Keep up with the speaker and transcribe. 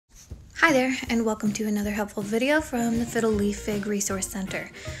Hi there, and welcome to another helpful video from the Fiddle Leaf Fig Resource Center.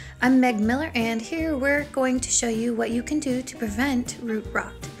 I'm Meg Miller, and here we're going to show you what you can do to prevent root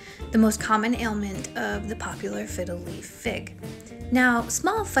rot, the most common ailment of the popular fiddle leaf fig. Now,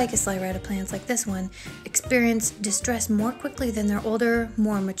 small ficus lyrata plants like this one experience distress more quickly than their older,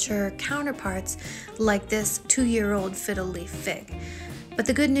 more mature counterparts like this 2-year-old fiddle leaf fig. But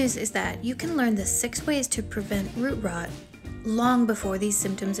the good news is that you can learn the 6 ways to prevent root rot long before these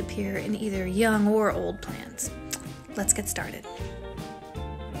symptoms appear in either young or old plants. Let's get started.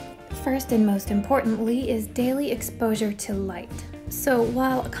 First and most importantly is daily exposure to light. So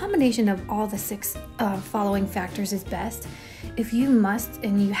while a combination of all the 6 following factors is best, if you must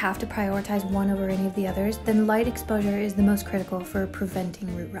and you have to prioritize one over any of the others, then light exposure is the most critical for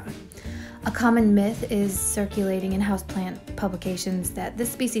preventing root rot. A common myth is circulating in houseplant publications that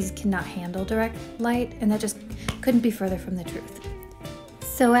this species cannot handle direct light, and that just couldn't be further from the truth.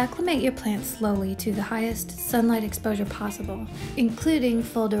 So acclimate your plants slowly to the highest sunlight exposure possible, including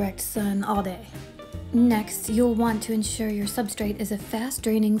full direct sun all day. Next, you'll want to ensure your substrate is a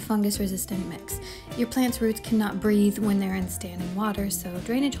fast-draining, fungus-resistant mix. Your plant's roots cannot breathe when they're in standing water, so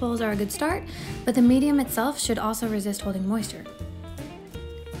drainage holes are a good start, but the medium itself should also resist holding moisture.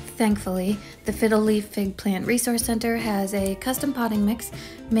 Thankfully, the Fiddle Leaf Fig Plant Resource Center has a custom potting mix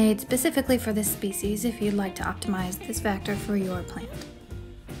made specifically for this species if you'd like to optimize this factor for your plant.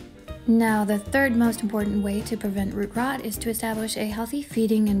 Now, the third most important way to prevent root rot is to establish a healthy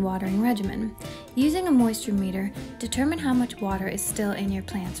feeding and watering regimen. Using a moisture meter, determine how much water is still in your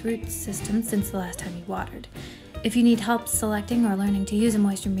plant's root system since the last time you watered. If you need help selecting or learning to use a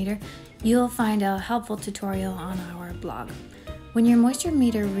moisture meter, you'll find a helpful tutorial on our blog. When your moisture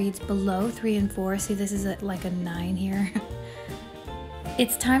meter reads below 3 and 4, see this is like a 9 here,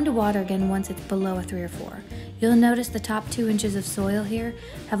 it's time to water again once it's below a 3 or 4. You'll notice the top 2 inches of soil here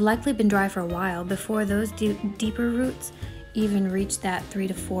have likely been dry for a while before those deeper roots even reach that 3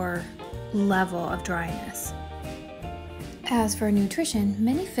 to 4 level of dryness. As for nutrition,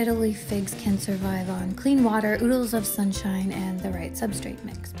 many fiddle leaf figs can survive on clean water, oodles of sunshine, and the right substrate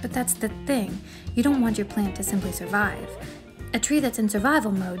mix. But that's the thing, you don't want your plant to simply survive. A tree that's in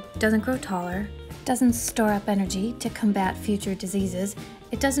survival mode doesn't grow taller, doesn't store up energy to combat future diseases,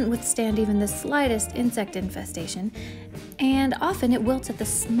 it doesn't withstand even the slightest insect infestation, and often it wilts at the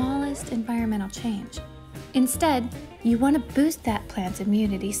smallest environmental change. Instead, you want to boost that plant's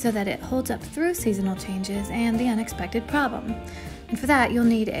immunity so that it holds up through seasonal changes and the unexpected problem. And for that, you'll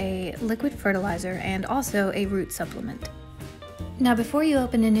need a liquid fertilizer and also a root supplement. Now, before you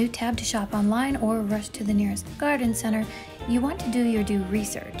open a new tab to shop online or rush to the nearest garden center, you want to do your due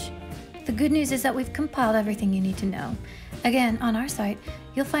research. The good news is that we've compiled everything you need to know. Again, on our site,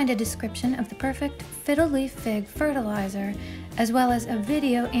 you'll find a description of the perfect fiddle leaf fig fertilizer, as well as a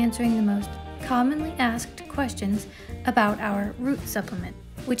video answering the most commonly asked questions about our root supplement,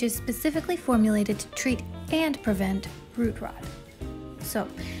 which is specifically formulated to treat and prevent root rot. So,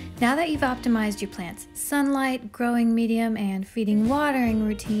 now that you've optimized your plant's sunlight, growing medium, and feeding watering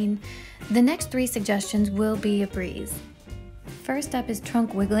routine, the next 3 suggestions will be a breeze. First up is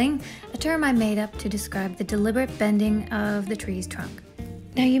trunk wiggling, a term I made up to describe the deliberate bending of the tree's trunk.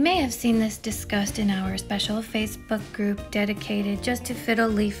 Now, you may have seen this discussed in our special Facebook group dedicated just to fiddle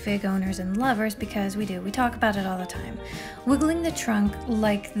leaf fig owners and lovers, because we talk about it all the time. Wiggling the trunk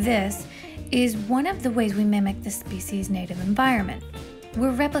like this is one of the ways we mimic the species' native environment.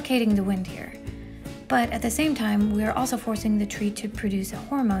 We're replicating the wind here, but at the same time, we are also forcing the tree to produce a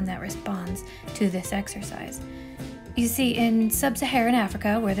hormone that responds to this exercise. You see, in sub-Saharan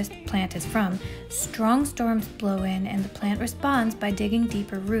Africa, where this plant is from, strong storms blow in and the plant responds by digging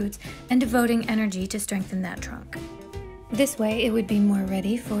deeper roots and devoting energy to strengthen that trunk. This way, it would be more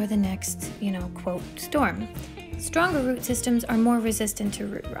ready for the next, quote, storm. Stronger root systems are more resistant to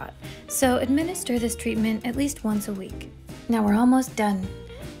root rot, so administer this treatment at least once a week. Now we're almost done.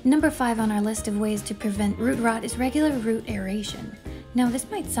 Number 5 on our list of ways to prevent root rot is regular root aeration. Now, this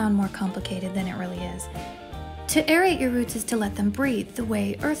might sound more complicated than it really is. To aerate your roots is to let them breathe the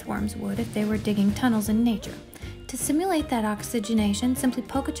way earthworms would if they were digging tunnels in nature. To simulate that oxygenation, simply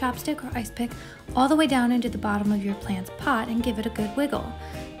poke a chopstick or ice pick all the way down into the bottom of your plant's pot and give it a good wiggle.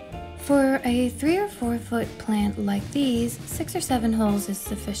 For a 3 or 4 foot plant like these, 6 or 7 holes is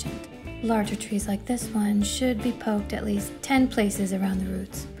sufficient. Larger trees like this one should be poked at least 10 places around the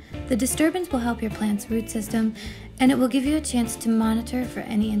roots. The disturbance will help your plant's root system, and it will give you a chance to monitor for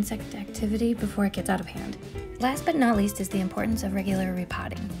any insect activity before it gets out of hand. Last but not least is the importance of regular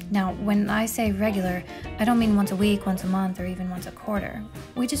repotting. Now, when I say regular, I don't mean once a week, once a month, or even once a quarter.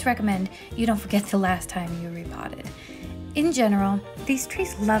 We just recommend you don't forget the last time you repotted. In general, these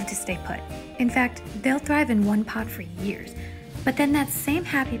trees love to stay put. In fact, they'll thrive in one pot for years. But then that same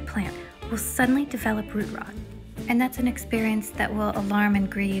happy plant will suddenly develop root rot. And that's an experience that will alarm and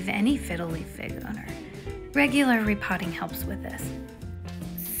grieve any fiddle leaf fig owner. Regular repotting helps with this.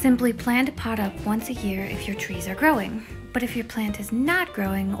 Simply plan to pot up once a year if your trees are growing. But if your plant is not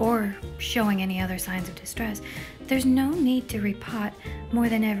growing or showing any other signs of distress, there's no need to repot more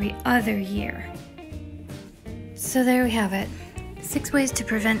than every other year. So there we have it. 6 ways to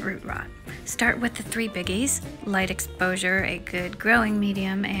prevent root rot. Start with the 3 biggies: light exposure, a good growing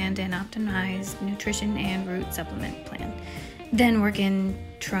medium, and an optimized nutrition and root supplement plan. Then work in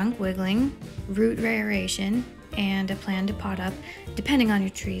trunk wiggling, root aeration, and a plan to pot up depending on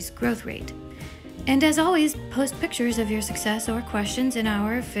your tree's growth rate. And as always, post pictures of your success or questions in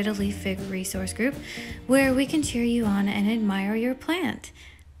our Fiddle Leaf Fig resource group, where we can cheer you on and admire your plant.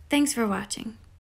 Thanks for watching.